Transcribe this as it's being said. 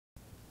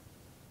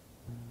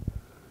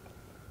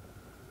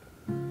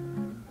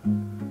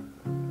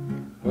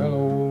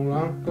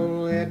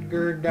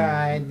Edgar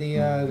died the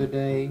other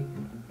day.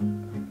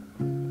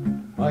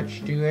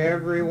 Much to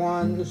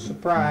everyone's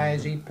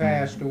surprise, he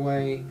passed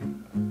away.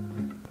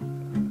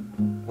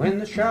 When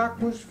the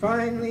shock was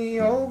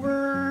finally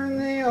over and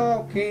they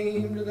all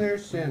came to their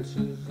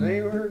senses,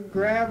 they were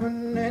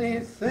grabbing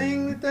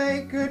anything that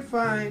they could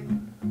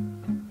find.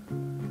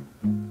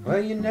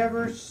 Well, you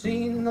never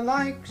seen the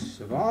likes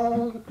of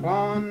all the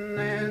clawing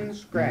and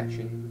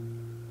scratching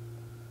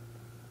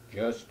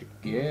just to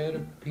get a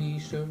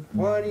piece of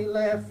what he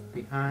left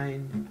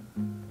behind.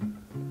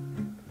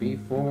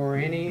 Before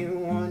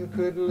anyone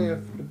could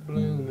lift a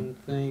bloomin'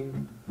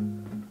 thing,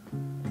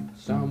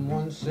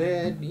 someone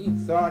said he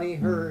thought he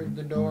heard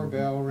the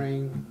doorbell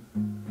ring.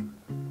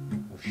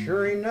 Well,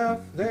 sure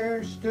enough,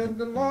 there stood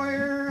the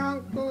lawyer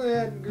Uncle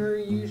Edgar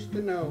used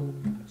to know,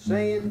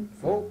 saying,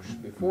 "Folks,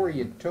 before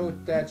you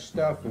tote that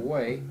stuff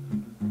away,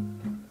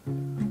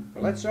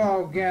 well, let's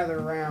all gather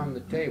around the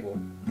table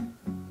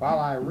while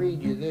I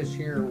read you this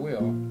here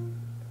will,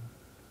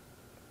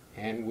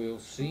 and we'll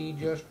see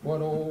just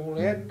what old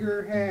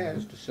Edgar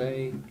has to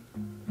say."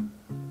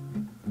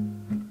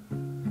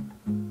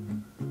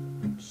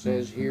 It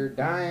says here,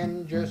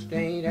 dying just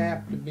ain't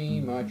apt to be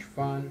much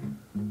fun,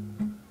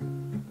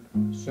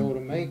 so to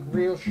make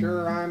real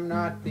sure I'm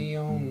not the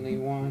only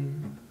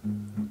one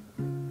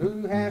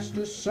who has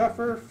to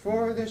suffer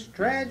for this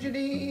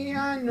tragedy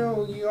I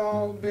know you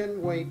all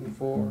been waiting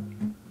for,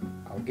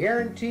 I'll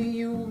guarantee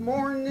you'll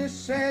mourn this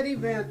sad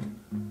event.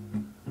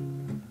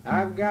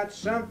 I've got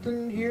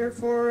something here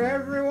for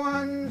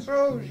everyone,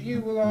 so's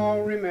you will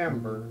all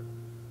remember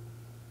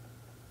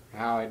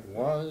how it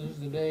was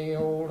the day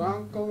old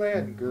Uncle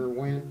Edgar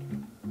went.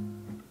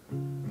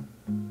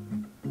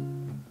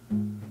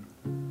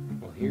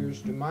 Well,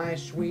 here's to my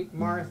sweet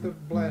Martha,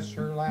 bless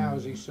her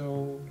lousy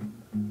soul,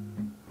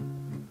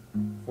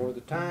 for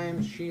the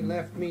times she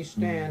left me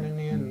standing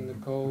in the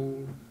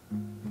cold.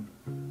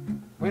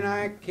 When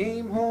I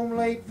came home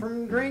late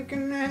from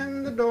drinking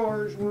and the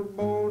doors were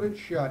bolted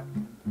shut,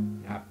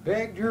 I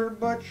begged her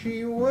but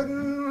she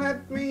wouldn't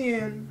let me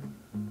in.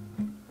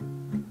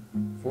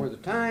 For the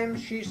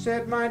times she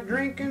said my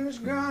drinking's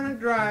gonna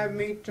drive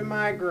me to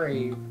my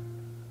grave.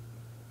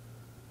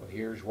 Well,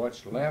 here's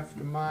what's left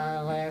of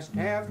my last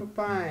half a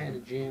pint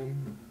of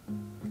gin.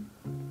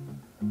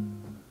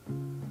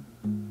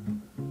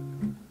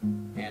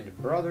 And to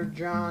Brother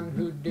John,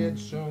 who did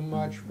so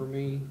much for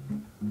me,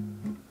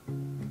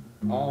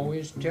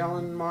 always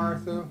telling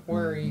Martha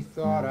where he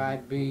thought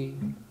I'd be,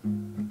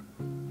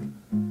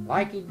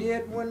 like he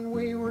did when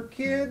we were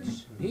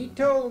kids. He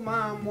told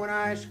Mom when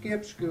I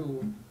skipped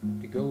school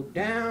to go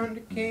down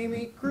to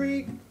Camey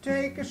Creek to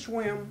take a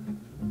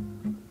swim.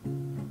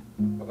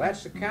 Well,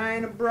 that's the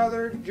kind of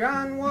brother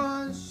John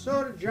was,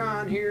 so to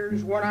John,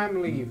 here's what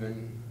I'm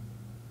leaving.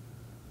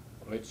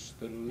 Well, it's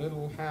the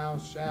little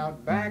house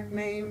out back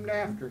named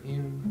after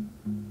him.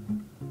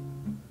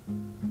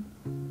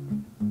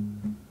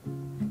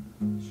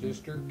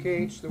 Sister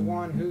Kate's the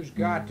one who's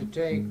got to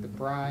take the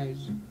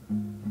prize.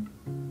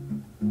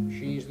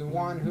 She's the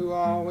one who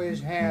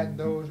always had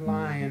those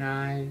lion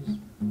eyes,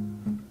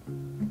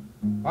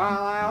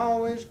 while I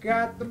always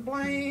got the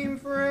blame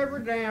for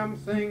every damn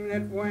thing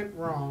that went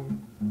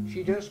wrong.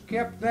 She just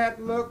kept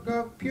that look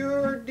of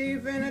pure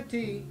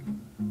divinity.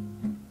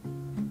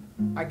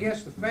 I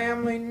guess the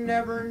family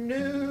never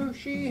knew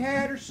she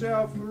had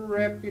herself a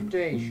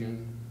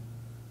reputation.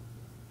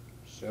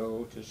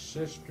 So to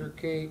Sister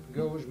Kate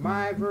goes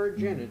my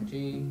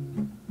virginity.